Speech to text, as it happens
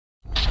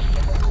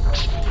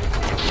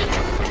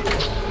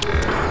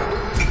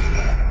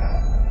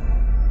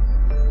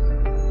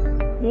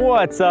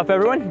What's up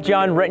everyone?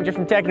 John Rettinger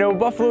from Techno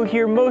Buffalo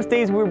here. Most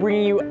days we're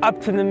bringing you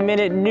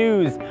up-to-the-minute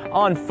news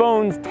on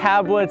phones,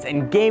 tablets,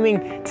 and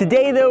gaming.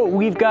 Today though,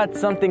 we've got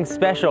something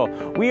special.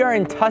 We are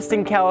in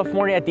Tustin,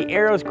 California at the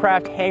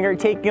Aeroscraft hangar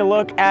taking a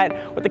look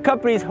at what the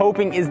company is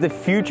hoping is the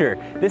future.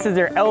 This is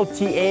their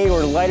LTA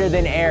or lighter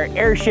than air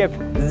airship,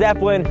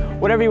 Zeppelin,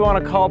 whatever you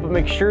want to call it, but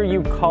make sure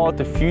you call it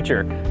the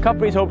future. The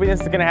company's hoping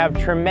this is going to have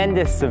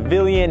tremendous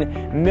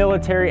civilian,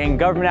 military, and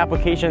government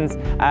applications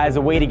as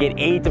a way to get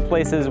aid to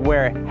places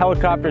where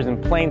helicopters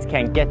and planes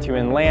can't get to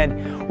and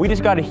land. We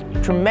just got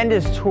a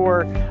tremendous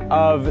tour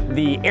of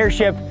the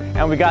airship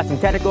and we got some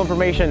technical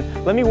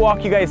information. Let me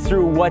walk you guys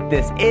through what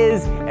this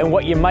is and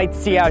what you might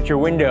see out your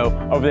window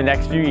over the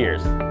next few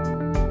years.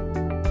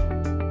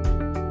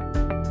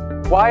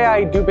 Why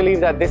I do believe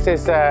that this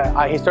is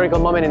a historical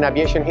moment in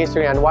aviation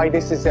history and why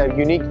this is a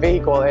unique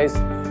vehicle is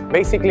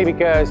basically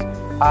because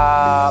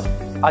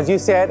as you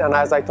said, and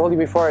as I told you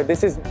before,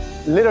 this is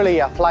literally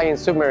a flying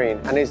submarine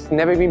and it's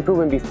never been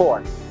proven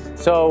before.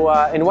 So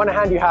in one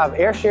hand you have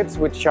airships,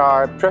 which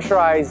are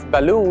pressurized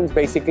balloons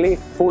basically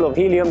full of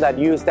helium that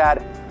use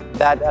that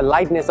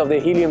lightness of the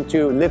helium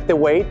to lift the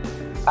weight.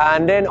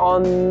 And then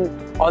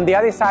on the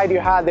other side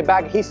you have the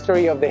back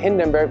history of the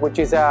Hindenburg, which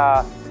is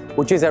a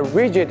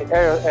rigid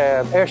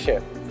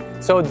airship.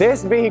 So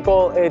this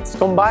vehicle, it's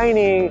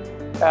combining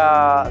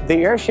the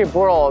airship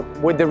world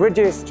with the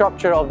rigid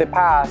structure of the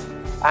past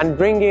and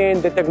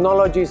bringing the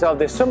technologies of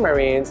the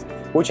submarines,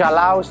 which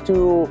allows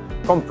to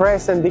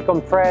compress and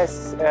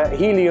decompress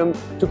helium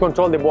to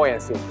control the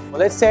buoyancy. Well,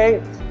 let's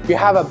say you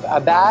have a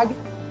bag,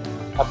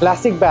 a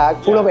plastic bag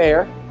full of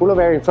air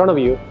in front of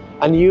you,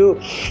 and you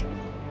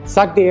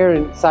suck the air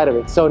inside of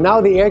it. So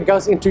now the air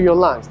goes into your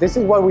lungs. This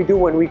is what we do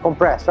when we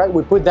compress, right?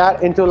 We put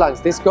that into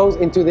lungs. This goes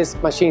into this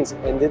machines,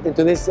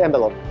 into this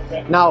envelope.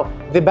 Okay. Now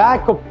the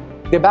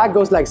bag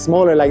goes like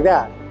smaller like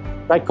that,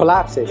 right?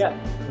 Collapses. Yeah.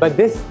 But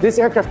this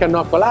aircraft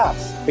cannot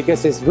collapse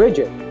because it's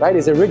rigid, right?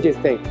 It's a rigid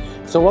thing.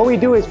 So what we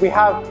do is we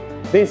have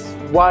this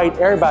wide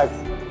airbag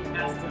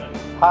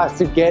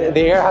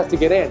the air has to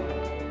get in.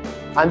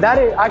 And that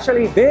is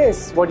actually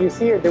what you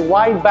see here, the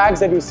wide bags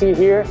that you see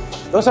here,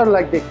 those are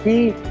like the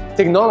key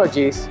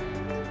technologies,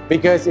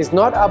 because it's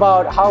not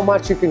about how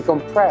much you can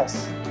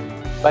compress,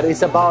 but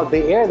it's about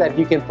the air that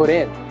you can put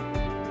in.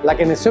 Like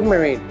in a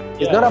submarine,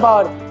 it's not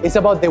about, it's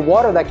about the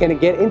water that can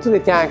get into the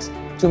tanks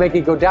to make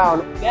it go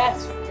down.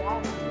 That's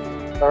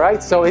all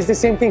right, so it's the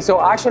same thing. So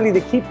actually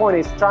the key point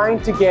is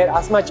trying to get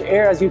as much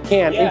air as you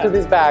can into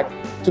this bag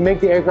to make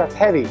the aircraft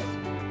heavy.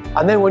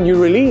 And then when you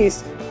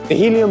release, the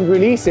helium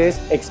releases,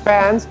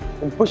 expands,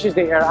 and pushes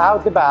the air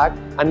out the bag.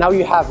 And now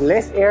you have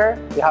less air,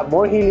 you have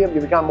more helium,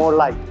 you become more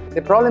light.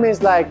 The problem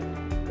is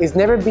it's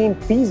never been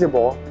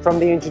feasible from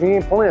the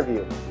engineering point of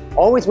view.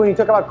 Always when you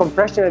talk about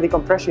compression and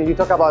decompression, you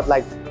talk about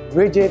like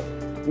rigid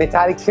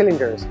metallic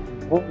cylinders.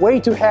 Way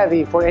too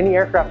heavy for any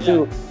aircraft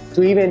to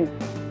even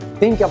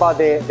think about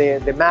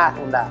the math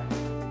on that.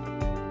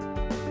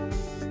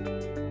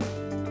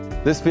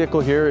 This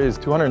vehicle here is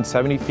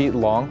 270 feet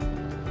long,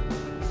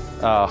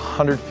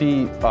 100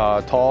 feet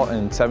tall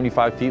and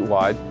 75 feet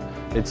wide.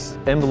 Its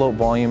envelope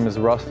volume is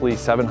roughly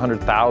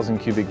 700,000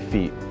 cubic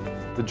feet.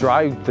 The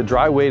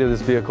dry weight of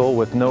this vehicle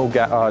with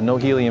no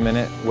helium in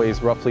it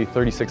weighs roughly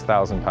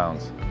 36,000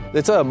 pounds.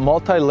 It's a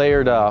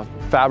multi-layered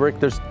fabric.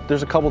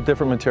 There's a couple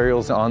different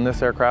materials on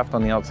this aircraft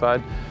on the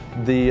outside.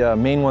 The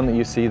main one that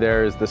you see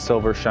there is the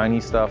silver shiny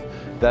stuff.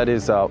 That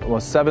is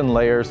 7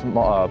 layers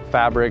of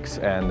fabrics,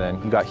 and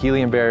then you got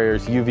helium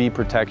barriers, UV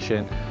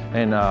protection,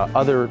 and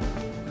other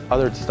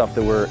stuff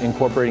that we're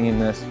incorporating in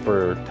this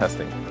for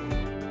testing.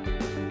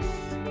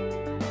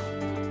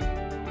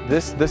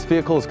 This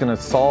vehicle is going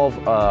to solve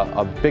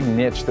a big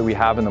niche that we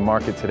have in the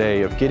market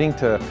today of getting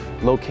to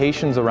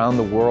locations around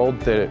the world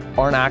that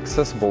aren't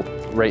accessible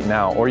right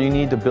now, or you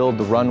need to build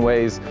the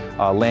runways,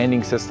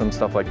 landing systems,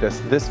 stuff like this.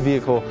 This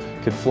vehicle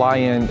could fly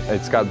in.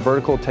 It's got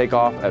vertical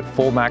takeoff at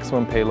full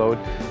maximum payload.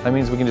 That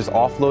means we can just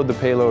offload the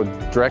payload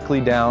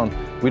directly down.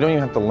 We don't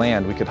even have to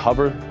land. We could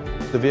hover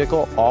the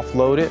vehicle,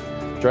 offload it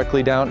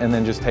directly down, and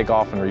then just take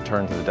off and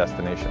return to the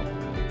destination.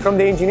 From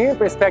the engineering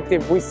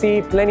perspective, we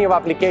see plenty of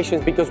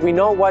applications because we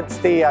know what's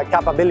the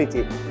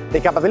capability. The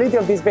capability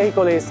of this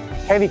vehicle is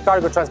heavy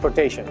cargo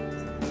transportation.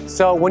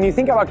 So when you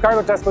think about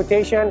cargo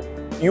transportation,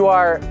 you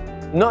are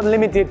not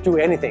limited to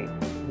anything.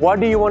 What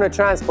do you want to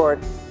transport,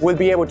 we'll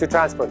be able to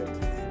transport it.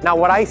 Now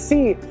what I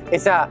see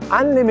is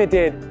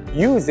unlimited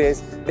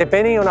uses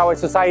depending on our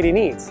society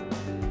needs.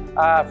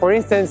 For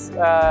instance,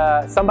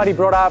 somebody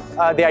brought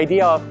up the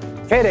idea of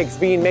FedEx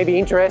being maybe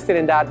interested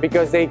in that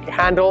because they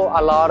handle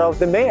a lot of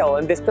the mail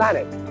on this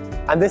planet.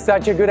 And this is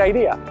such a good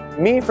idea.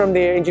 Me, from the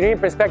engineering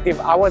perspective,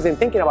 I wasn't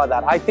thinking about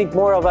that. I think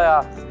more of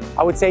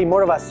I would say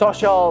more of a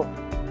social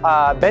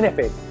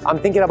benefit. I'm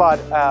thinking about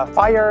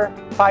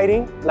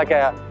firefighting, like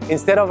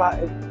instead of,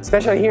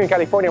 especially here in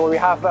California where we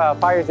have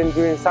fires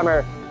during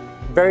summer,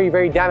 very,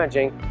 very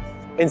damaging.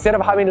 Instead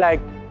of having like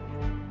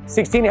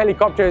 16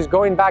 helicopters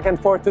going back and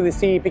forth to the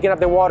sea, picking up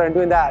the water and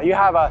doing that. You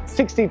have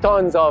 60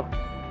 tons of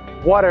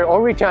water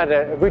or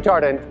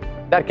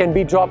retardant that can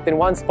be dropped in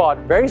one spot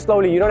very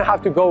slowly. You don't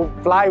have to go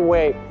fly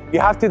away. You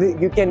have to.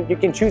 You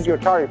can choose your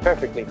target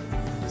perfectly.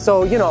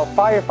 So you know,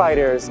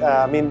 firefighters.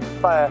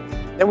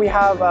 Then we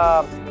have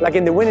like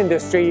in the wind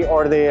industry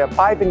or the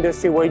pipe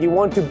industry, where you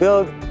want to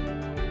build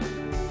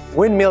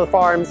windmill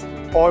farms,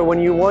 or when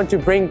you want to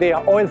bring the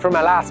oil from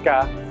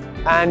Alaska,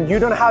 and you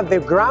don't have the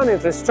ground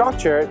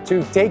infrastructure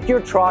to take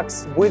your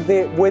trucks with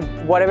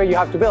whatever you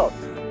have to build.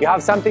 You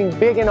have something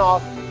big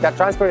enough that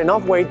transports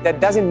enough weight that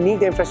doesn't need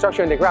the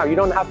infrastructure in the ground. You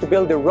don't have to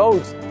build the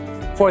roads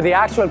for the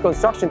actual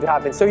construction to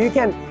happen. So you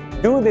can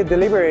do the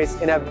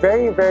deliveries in a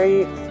very,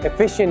 very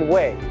efficient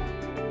way.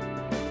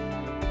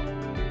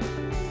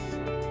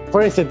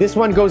 For instance, this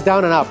one goes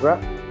down and up,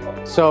 right?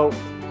 So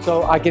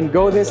I can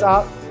go this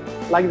up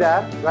like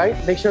that, right?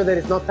 Make sure that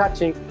it's not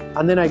touching.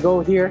 And then I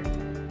go here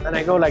and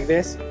I go like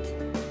this.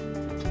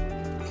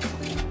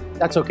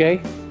 That's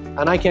okay.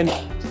 And I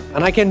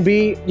can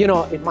be, you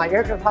know, if my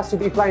aircraft has to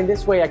be flying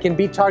this way, I can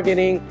be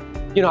targeting,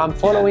 you know, I'm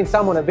following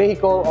someone, a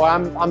vehicle, or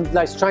I'm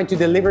like trying to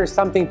deliver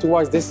something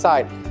towards this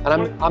side, and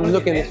I'm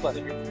looking this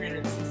way.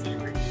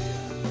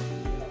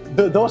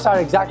 Those are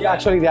exactly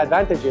actually the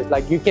advantages.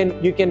 Like you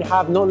can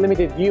have no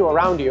limited view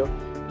around you,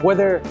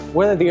 whether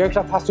the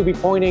aircraft has to be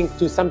pointing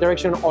to some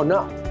direction or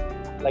not.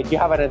 Like you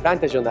have an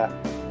advantage on that.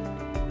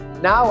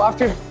 Now,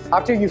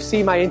 after you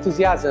see my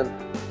enthusiasm,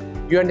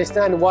 you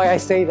understand why I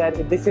say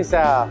that this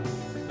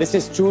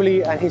is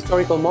truly an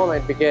historical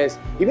moment, because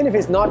even if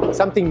it's not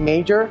something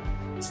major,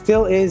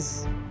 still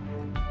is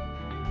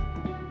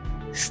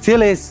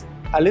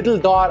a little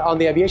dot on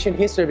the aviation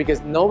history,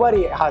 because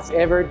nobody has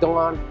ever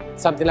done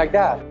something like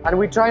that. And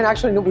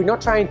we're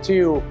not trying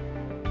to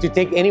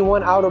take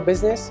anyone out of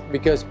business,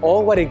 because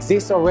all what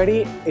exists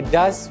already, it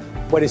does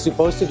what it's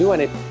supposed to do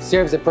and it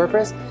serves a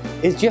purpose.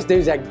 It's just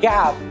there's a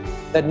gap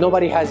that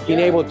nobody has been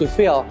able to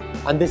fill,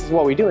 and this is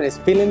what we're doing, is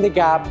filling the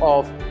gap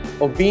of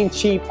being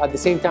cheap at the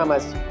same time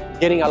as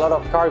getting a lot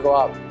of cargo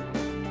up,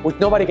 which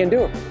nobody can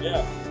do.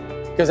 Yeah.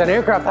 Because an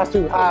aircraft has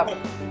to have,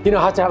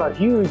 has to have a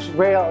huge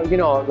rail,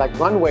 like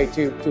runway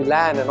to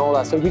land and all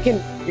that. So you can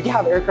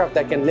have aircraft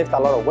that can lift a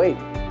lot of weight,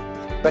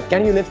 but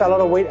can you lift a lot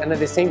of weight and at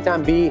the same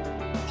time be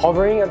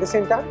hovering at the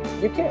same time?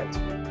 You can't.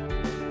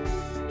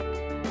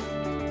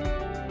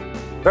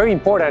 Very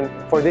important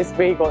for this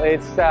vehicle,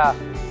 it's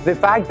the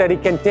fact that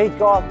it can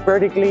take off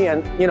vertically,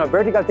 and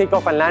vertical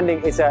takeoff and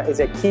landing is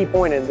a key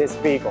point in this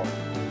vehicle.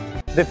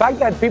 The fact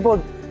that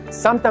people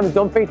sometimes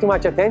don't pay too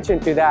much attention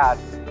to that,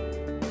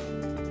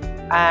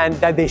 and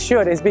that they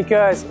should, is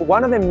because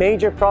one of the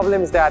major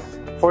problems that,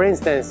 for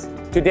instance,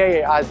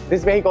 today, as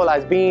this vehicle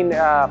has been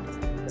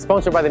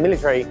sponsored by the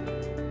military,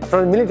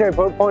 from the military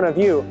point of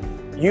view,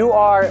 you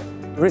are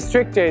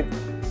restricted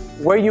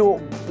where you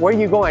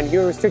go, and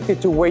you're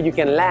restricted to where you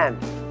can land.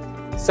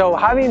 So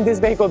having this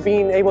vehicle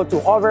being able to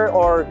hover,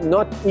 or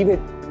not even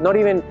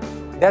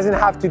doesn't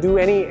have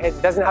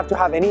to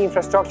have any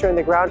infrastructure in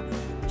the ground,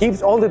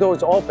 keeps all the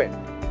doors open.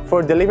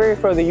 For delivery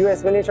for the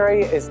US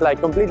military, it's like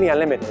completely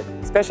unlimited,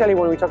 especially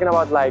when we're talking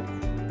about like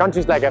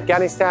countries like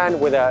Afghanistan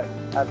with a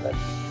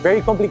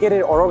very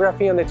complicated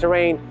orography on the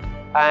terrain.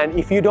 And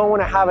if you don't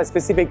want to have a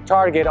specific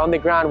target on the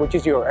ground, which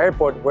is your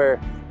airport, where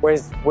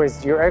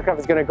your aircraft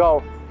is going to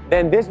go,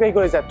 then this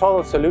vehicle is a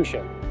total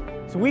solution.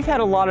 So we've had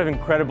a lot of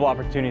incredible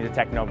opportunities at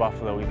Techno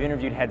Buffalo. We've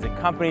interviewed heads of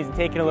companies and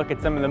taken a look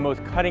at some of the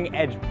most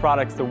cutting-edge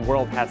products the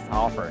world has to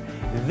offer.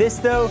 This,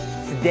 though,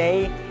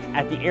 today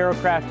at the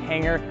Aeroscraft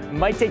hangar,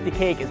 might take the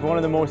cake as one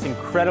of the most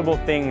incredible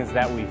things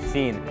that we've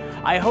seen.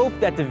 I hope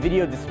that the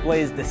video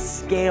displays the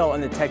scale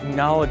and the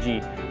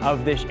technology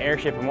of this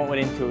airship and what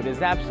went into it. It's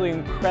an absolutely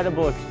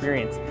incredible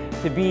experience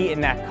to be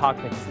in that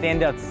cockpit, to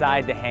stand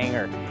outside the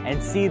hangar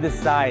and see the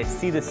size,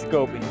 see the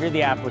scope, and hear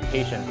the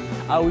application.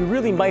 We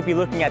really might be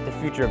looking at the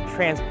future of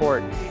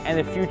transport and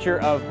the future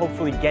of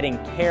hopefully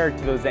getting care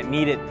to those that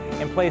need it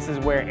in places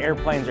where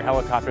airplanes or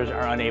helicopters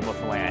are unable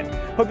to land.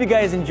 Hope you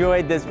guys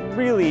enjoyed this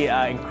really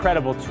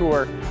incredible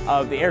tour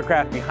of the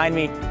aircraft behind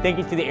me. Thank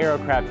you to the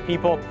Aeroscraft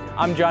people.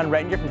 I'm John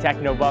Rettinger from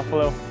Techno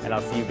Buffalo, and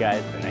I'll see you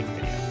guys in the next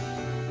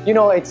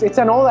video. It's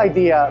an old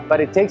idea, but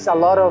it takes a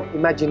lot of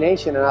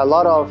imagination and a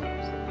lot of,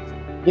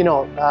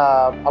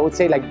 I would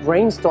say like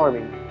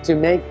brainstorming to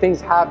make things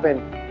happen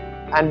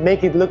and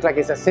make it look like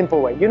it's a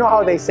simple way. You know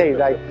how they say,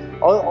 like,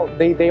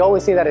 they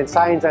always say that in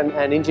science and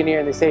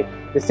engineering, they say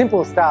the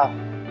simple stuff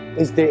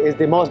is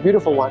the most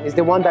beautiful one, is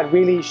the one that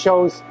really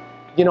shows,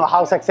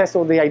 how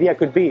successful the idea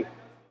could be.